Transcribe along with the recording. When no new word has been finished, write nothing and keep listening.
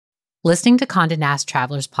Listening to Condé Nast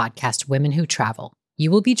Traveler's podcast, Women Who Travel, you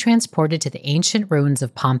will be transported to the ancient ruins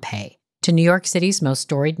of Pompeii, to New York City's most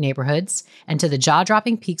storied neighborhoods, and to the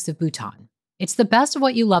jaw-dropping peaks of Bhutan. It's the best of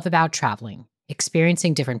what you love about traveling,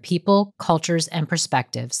 experiencing different people, cultures, and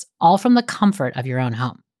perspectives, all from the comfort of your own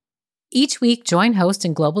home. Each week, join host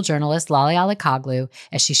and global journalist Lale Alikoglu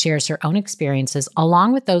as she shares her own experiences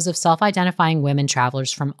along with those of self-identifying women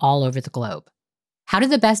travelers from all over the globe. How do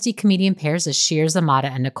the bestie comedian pairs of Shir Zamata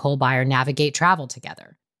and Nicole Byer navigate travel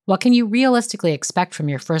together? What can you realistically expect from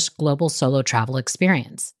your first global solo travel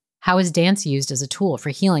experience? How is dance used as a tool for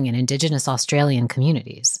healing in Indigenous Australian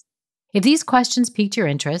communities? If these questions piqued your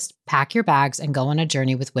interest, pack your bags and go on a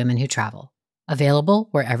journey with Women Who Travel. Available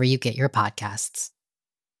wherever you get your podcasts.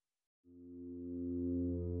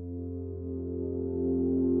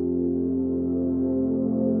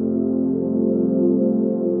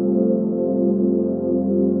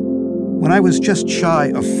 When I was just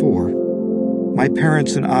shy of 4, my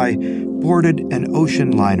parents and I boarded an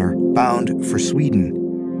ocean liner bound for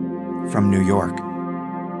Sweden from New York.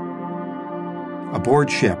 Aboard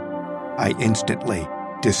ship, I instantly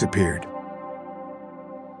disappeared.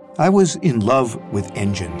 I was in love with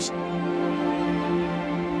engines.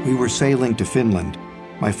 We were sailing to Finland,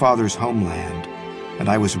 my father's homeland, and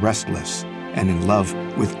I was restless and in love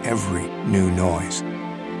with every new noise.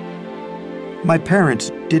 My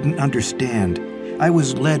parents didn't understand. I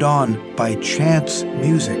was led on by chance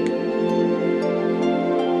music.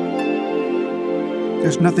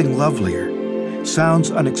 There's nothing lovelier.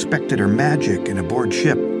 Sounds unexpected are magic, and aboard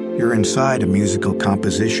ship, you're inside a musical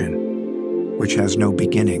composition, which has no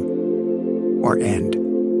beginning or end.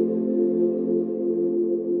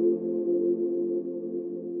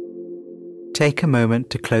 Take a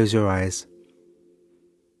moment to close your eyes.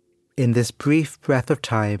 In this brief breath of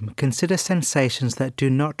time, consider sensations that do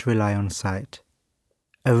not rely on sight.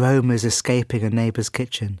 Aromas escaping a neighbour's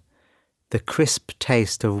kitchen, the crisp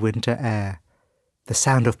taste of winter air, the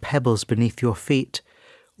sound of pebbles beneath your feet,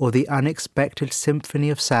 or the unexpected symphony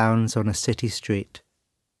of sounds on a city street.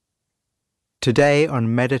 Today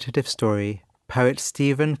on Meditative Story, poet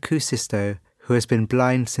Stephen Kuusisto, who has been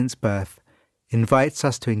blind since birth, invites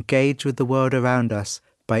us to engage with the world around us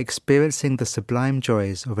by experiencing the sublime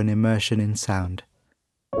joys of an immersion in sound.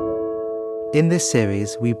 In this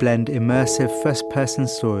series, we blend immersive first-person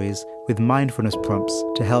stories with mindfulness prompts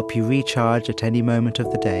to help you recharge at any moment of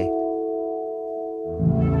the day.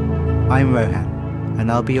 I'm Rohan, and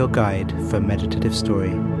I'll be your guide for Meditative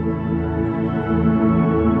Story.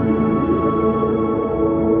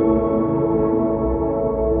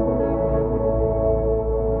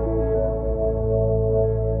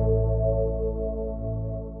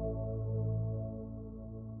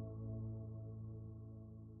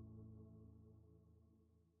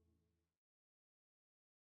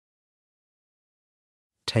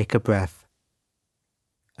 Take a breath,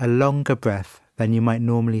 a longer breath than you might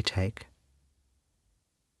normally take.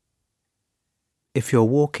 If you're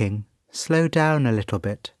walking, slow down a little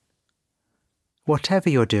bit. Whatever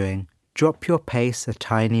you're doing, drop your pace a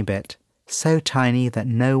tiny bit, so tiny that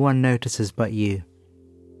no one notices but you.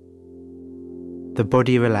 The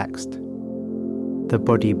body relaxed, the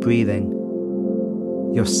body breathing,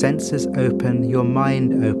 your senses open, your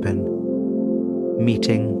mind open,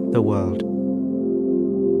 meeting the world.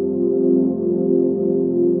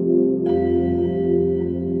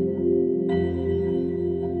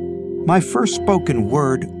 My first spoken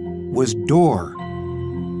word was door,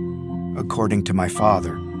 according to my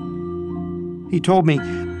father. He told me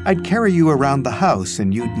I'd carry you around the house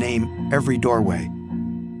and you'd name every doorway.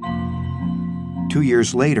 2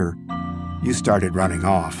 years later, you started running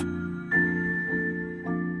off.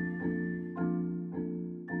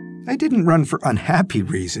 I didn't run for unhappy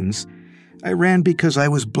reasons. I ran because I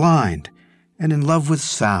was blind and in love with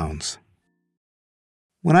sounds.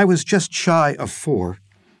 When I was just shy of 4,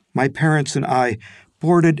 my parents and I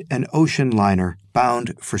boarded an ocean liner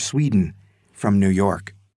bound for Sweden from New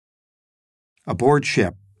York. Aboard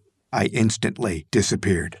ship, I instantly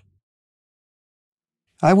disappeared.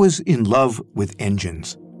 I was in love with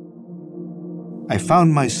engines. I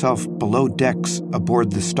found myself below decks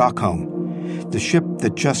aboard the Stockholm, the ship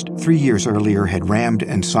that just 3 years earlier had rammed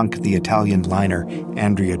and sunk the Italian liner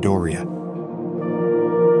Andrea Doria.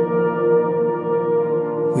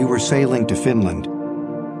 We were sailing to Finland,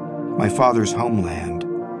 my father's homeland,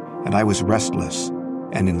 and I was restless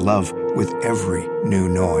and in love with every new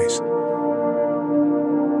noise.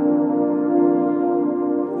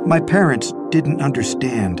 My parents didn't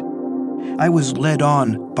understand. I was led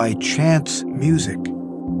on by chance music.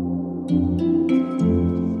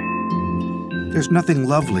 There's nothing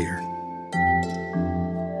lovelier.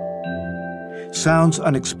 Sounds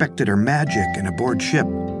unexpected are magic and aboard ship.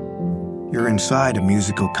 You're inside a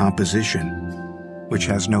musical composition, which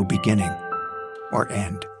has no beginning or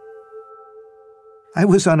end. I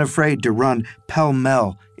was unafraid to run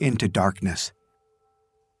pell-mell into darkness.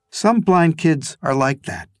 Some blind kids are like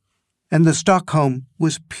that, and the Stockholm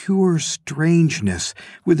was pure strangeness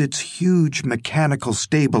with its huge mechanical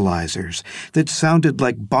stabilizers that sounded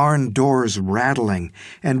like barn doors rattling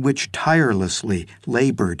and which tirelessly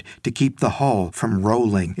labored to keep the hull from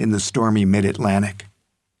rolling in the stormy mid-Atlantic.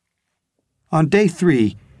 On day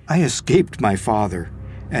 3, I escaped my father,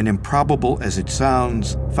 and improbable as it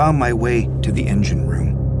sounds, found my way to the engine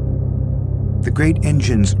room. The great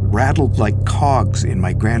engines rattled like cogs in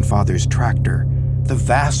my grandfather's tractor. The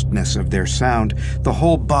vastness of their sound, the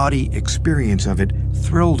whole body experience of it,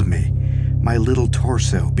 thrilled me. My little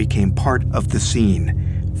torso became part of the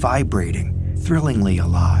scene, vibrating, thrillingly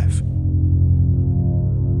alive.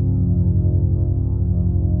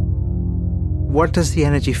 What does the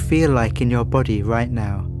energy feel like in your body right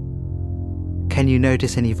now? Can you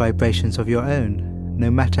notice any vibrations of your own, no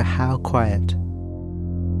matter how quiet?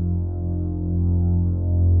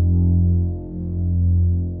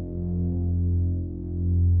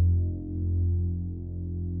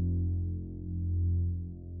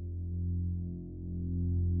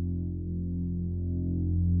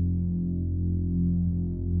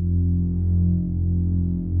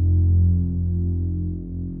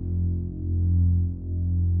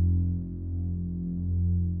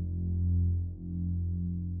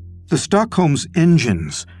 The Stockholm's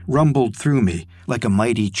engines rumbled through me like a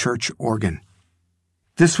mighty church organ.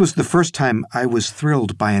 This was the first time I was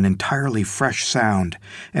thrilled by an entirely fresh sound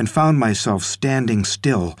and found myself standing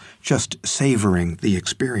still, just savoring the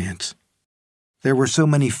experience. There were so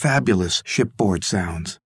many fabulous shipboard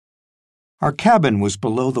sounds. Our cabin was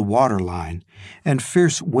below the waterline, and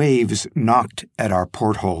fierce waves knocked at our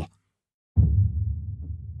porthole.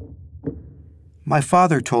 My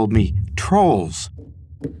father told me trolls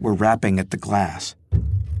were rapping at the glass.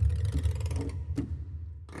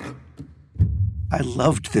 I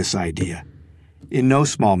loved this idea. In no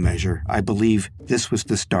small measure, I believe this was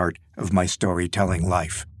the start of my storytelling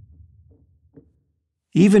life.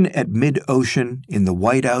 Even at mid-ocean, in the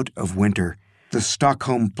whiteout of winter, the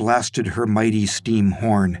Stockholm blasted her mighty steam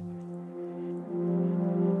horn.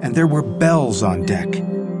 And there were bells on deck.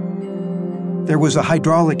 There was a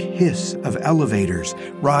hydraulic hiss of elevators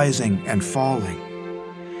rising and falling.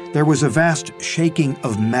 There was a vast shaking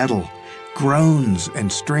of metal, groans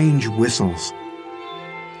and strange whistles.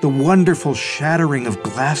 The wonderful shattering of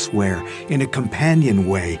glassware in a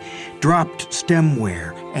companionway, dropped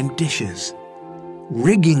stemware and dishes.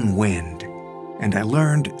 Rigging wind, and I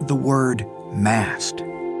learned the word mast.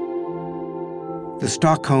 The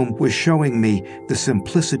Stockholm was showing me the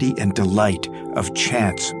simplicity and delight of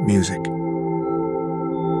chance music.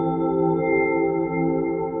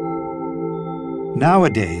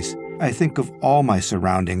 Nowadays, I think of all my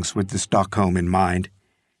surroundings with the Stockholm in mind.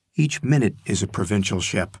 Each minute is a provincial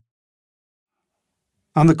ship.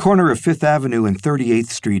 On the corner of 5th Avenue and 38th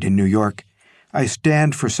Street in New York, I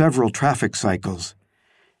stand for several traffic cycles.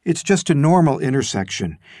 It's just a normal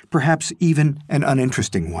intersection, perhaps even an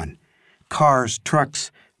uninteresting one. Cars,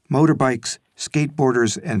 trucks, motorbikes,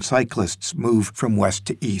 skateboarders, and cyclists move from west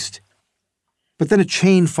to east. But then a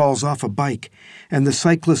chain falls off a bike, and the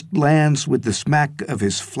cyclist lands with the smack of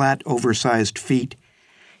his flat, oversized feet.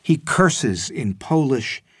 He curses in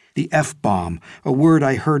Polish, the F-bomb, a word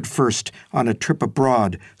I heard first on a trip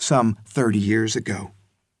abroad some 30 years ago.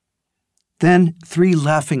 Then 3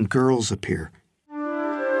 laughing girls appear.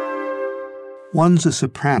 One's a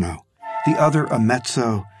soprano, the other a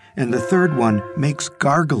mezzo, and the third one makes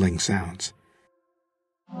gargling sounds.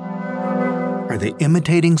 Are they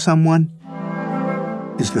imitating someone?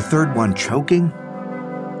 Is the third one choking?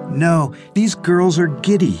 No, these girls are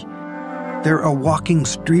giddy. They're a walking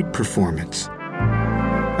street performance.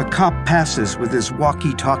 A cop passes with his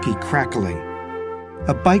walkie-talkie crackling.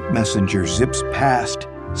 A bike messenger zips past,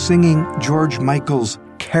 singing George Michael's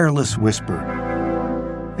Careless Whisper.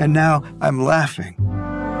 And now I'm laughing.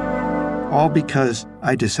 All because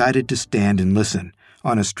I decided to stand and listen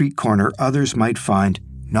on a street corner others might find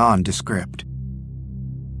nondescript.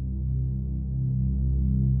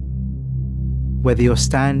 Whether you're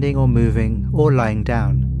standing or moving or lying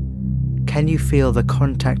down, can you feel the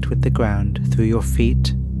contact with the ground through your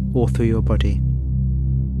feet or through your body?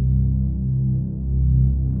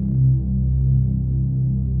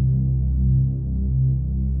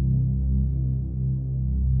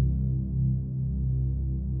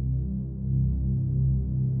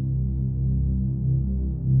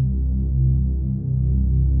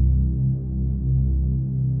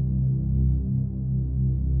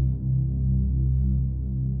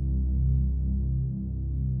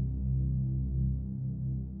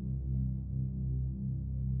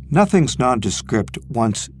 Nothing's nondescript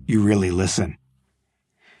once you really listen.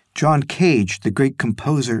 John Cage, the great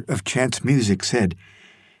composer of chance music, said,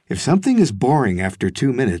 "If something is boring after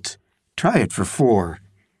 2 minutes, try it for 4.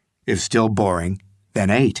 If still boring, then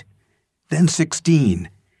 8. Then 16.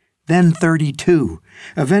 Then 32.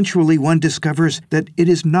 Eventually one discovers that it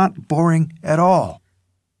is not boring at all."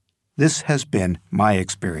 This has been my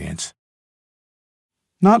experience.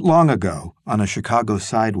 Not long ago, on a Chicago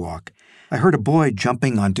sidewalk, I heard a boy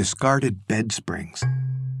jumping on discarded bed springs.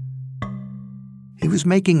 He was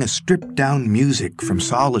making a stripped-down music from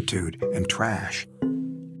solitude and trash.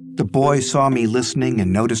 The boy saw me listening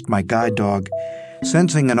and noticed my guide dog.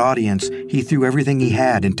 Sensing an audience, he threw everything he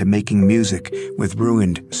had into making music with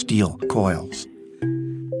ruined steel coils.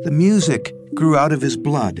 The music grew out of his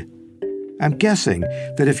blood. I'm guessing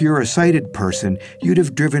that if you're a sighted person, you'd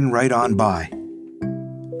have driven right on by.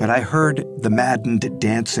 But I heard the maddened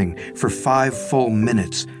dancing for 5 full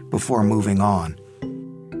minutes before moving on.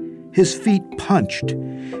 His feet punched,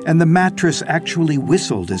 and the mattress actually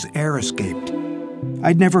whistled as air escaped.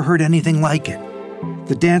 I'd never heard anything like it.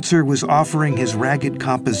 The dancer was offering his ragged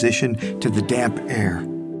composition to the damp air.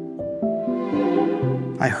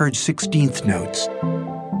 I heard 16th notes,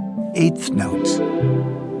 8th notes.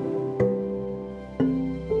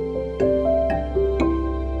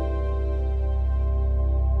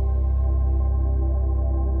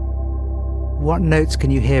 What notes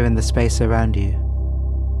can you hear in the space around you?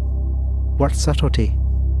 What subtlety?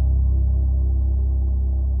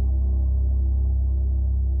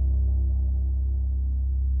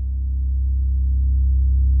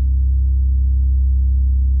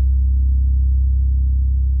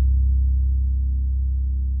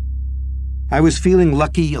 I was feeling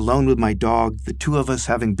lucky alone with my dog, the two of us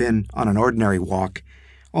having been on an ordinary walk,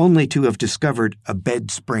 only to have discovered a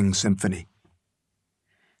bed spring symphony.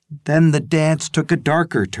 Then the dance took a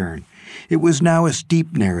darker turn. It was now a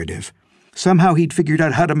steep narrative. Somehow he'd figured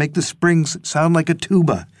out how to make the springs sound like a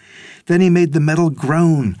tuba. Then he made the metal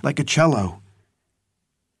groan like a cello.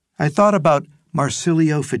 I thought about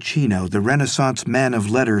Marsilio Ficino, the Renaissance man of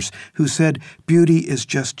letters, who said, "Beauty is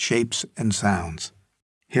just shapes and sounds."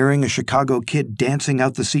 Hearing a Chicago kid dancing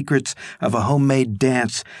out the secrets of a homemade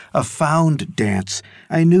dance, a found dance,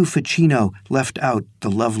 I knew Ficino left out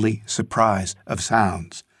the lovely surprise of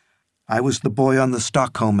sounds. I was the boy on the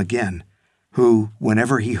Stockholm again, who,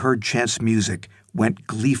 whenever he heard chance music, went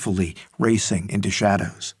gleefully racing into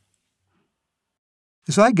shadows.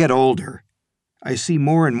 As I get older, I see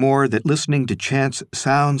more and more that listening to chance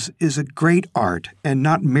sounds is a great art and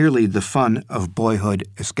not merely the fun of boyhood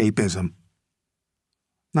escapism.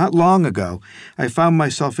 Not long ago, I found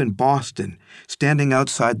myself in Boston, standing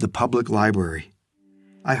outside the public library.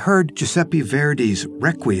 I heard Giuseppe Verdi's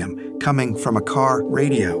Requiem coming from a car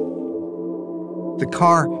radio. The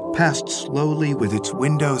car passed slowly with its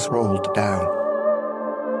windows rolled down.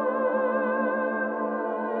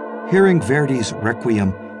 Hearing Verdi's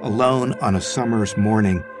Requiem alone on a summer's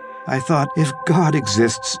morning, I thought if God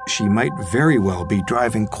exists, she might very well be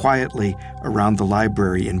driving quietly around the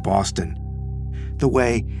library in Boston, the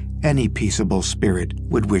way any peaceable spirit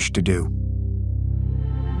would wish to do.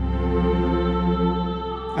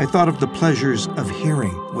 I thought of the pleasures of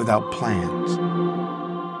hearing without plans.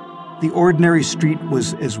 The ordinary street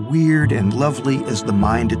was as weird and lovely as the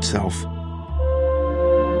mind itself.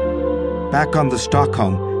 Back on the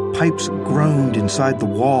Stockholm, pipes groaned inside the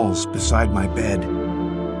walls beside my bed.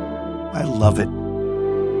 I love it.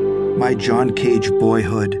 My John Cage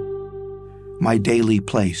boyhood, my daily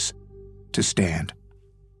place to stand.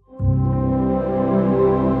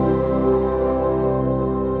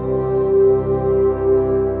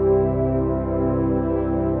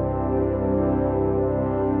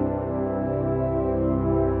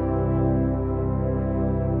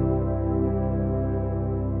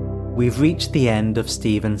 We've reached the end of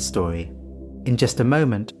Stephen's story. In just a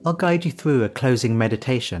moment, I'll guide you through a closing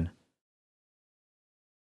meditation.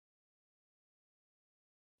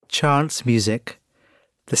 Chance music,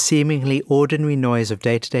 the seemingly ordinary noise of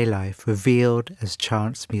day-to-day life revealed as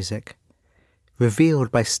chance music, revealed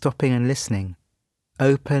by stopping and listening,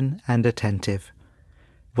 open and attentive,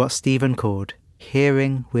 what Stephen called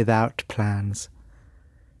hearing without plans.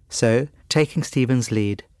 So, taking Stephen's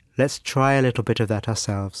lead, let's try a little bit of that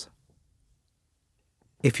ourselves.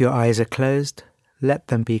 If your eyes are closed, let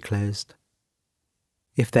them be closed.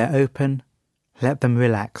 If they're open, let them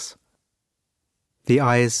relax. The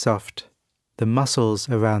eyes soft, the muscles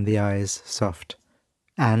around the eyes soft,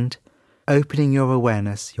 and opening your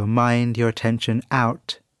awareness, your mind, your attention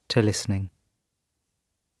out to listening.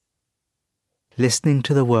 Listening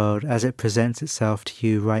to the world as it presents itself to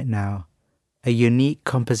you right now, a unique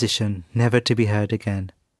composition never to be heard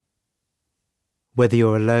again. Whether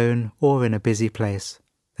you're alone or in a busy place,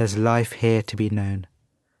 there's life here to be known,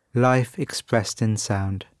 life expressed in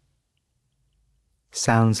sound.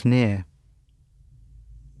 Sounds near,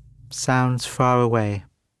 sounds far away,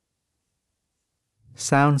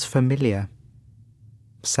 sounds familiar,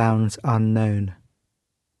 sounds unknown.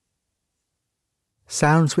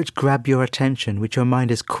 Sounds which grab your attention, which your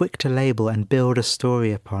mind is quick to label and build a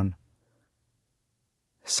story upon.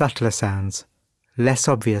 Subtler sounds, less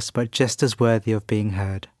obvious but just as worthy of being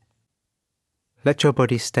heard. Let your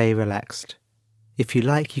body stay relaxed. If you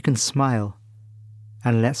like, you can smile.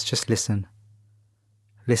 And let's just listen.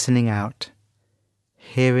 Listening out.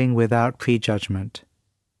 Hearing without prejudgment.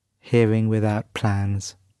 Hearing without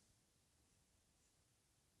plans.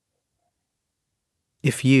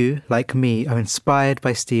 If you, like me, are inspired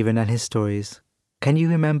by Stephen and his stories, can you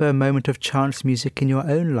remember a moment of chance music in your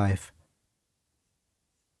own life?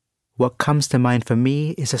 What comes to mind for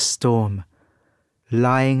me is a storm.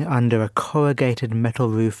 Lying under a corrugated metal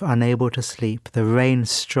roof, unable to sleep, the rain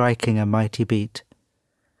striking a mighty beat.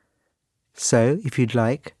 So, if you'd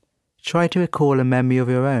like, try to recall a memory of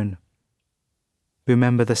your own.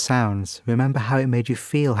 Remember the sounds, remember how it made you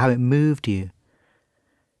feel, how it moved you.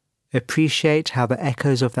 Appreciate how the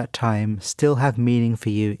echoes of that time still have meaning for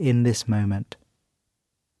you in this moment.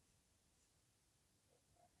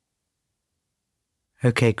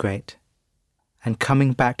 Okay, great. And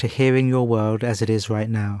coming back to hearing your world as it is right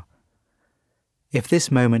now. If this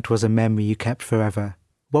moment was a memory you kept forever,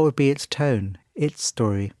 what would be its tone, its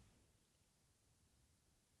story?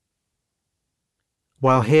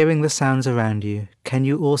 While hearing the sounds around you, can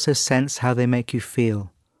you also sense how they make you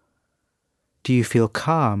feel? Do you feel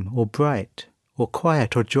calm or bright, or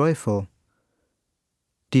quiet or joyful?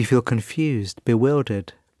 Do you feel confused,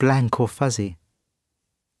 bewildered, blank or fuzzy?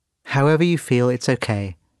 However you feel, it's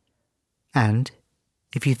okay. And,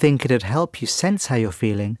 if you think it'd help you sense how you're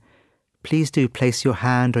feeling, please do place your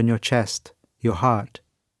hand on your chest, your heart.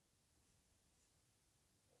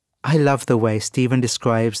 I love the way Stephen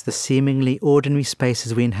describes the seemingly ordinary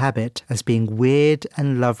spaces we inhabit as being weird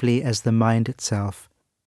and lovely as the mind itself.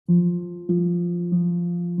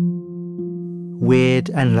 Weird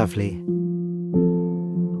and lovely.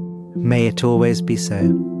 May it always be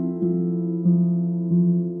so.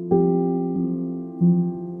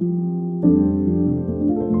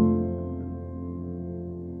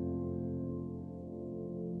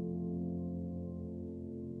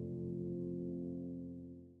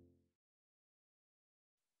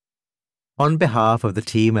 On behalf of the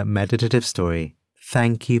team at Meditative Story,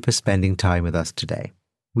 thank you for spending time with us today.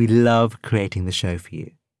 We love creating the show for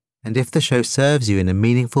you. And if the show serves you in a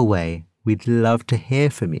meaningful way, we'd love to hear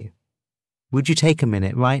from you. Would you take a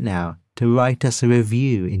minute right now to write us a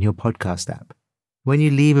review in your podcast app? When you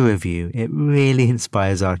leave a review, it really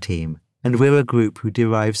inspires our team, and we're a group who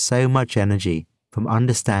derives so much energy from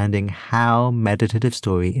understanding how Meditative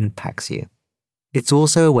Story impacts you. It's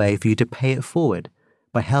also a way for you to pay it forward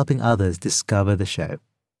by helping others discover the show.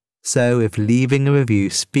 So if leaving a review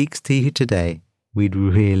speaks to you today, we'd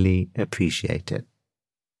really appreciate it.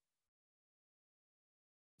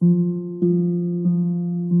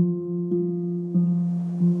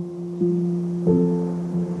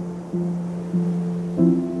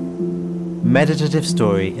 Meditative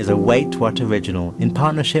Story is a Wait What original in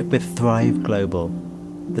partnership with Thrive Global.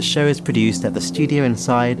 The show is produced at the studio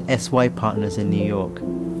inside SY Partners in New York.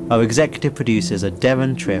 Our executive producers are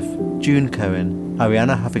Devon Triff, June Cohen,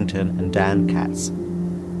 Ariana Huffington and Dan Katz.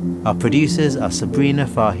 Our producers are Sabrina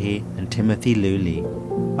Fahi and Timothy Liu Lee.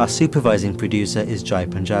 Our supervising producer is Jai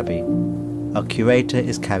Punjabi. Our curator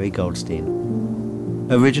is Carrie Goldstein.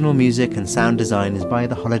 Original music and sound design is by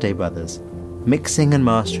the Holiday Brothers. Mixing and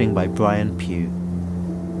mastering by Brian Pugh.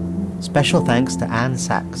 Special thanks to Anne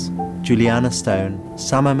Sachs, Juliana Stone,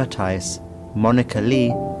 Summer Matthijs, Monica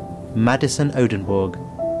Lee, Madison Odenborg,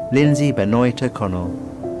 Lindsay Benoit O'Connell,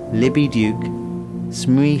 Libby Duke,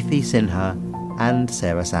 Smriti Sinha, and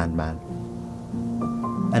Sarah Sandman.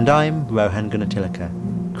 And I'm Rohan Gunatilaka,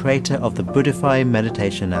 creator of the Buddhify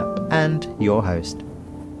meditation app and your host.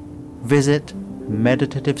 Visit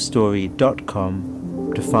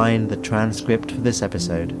meditativestory.com to find the transcript for this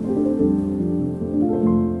episode.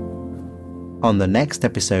 On the next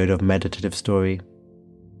episode of Meditative Story,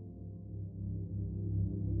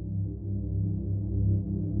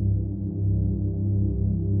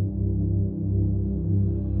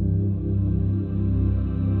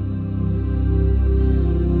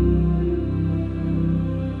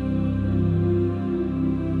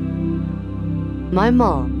 my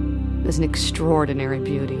mom is an extraordinary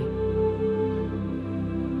beauty.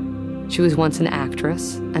 She was once an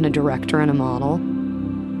actress and a director and a model.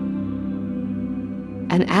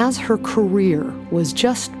 And as her career was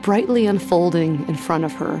just brightly unfolding in front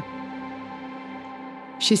of her,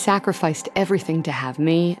 she sacrificed everything to have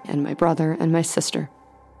me and my brother and my sister.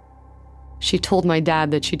 She told my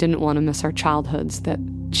dad that she didn't want to miss our childhoods, that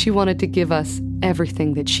she wanted to give us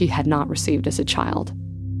everything that she had not received as a child.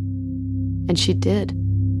 And she did.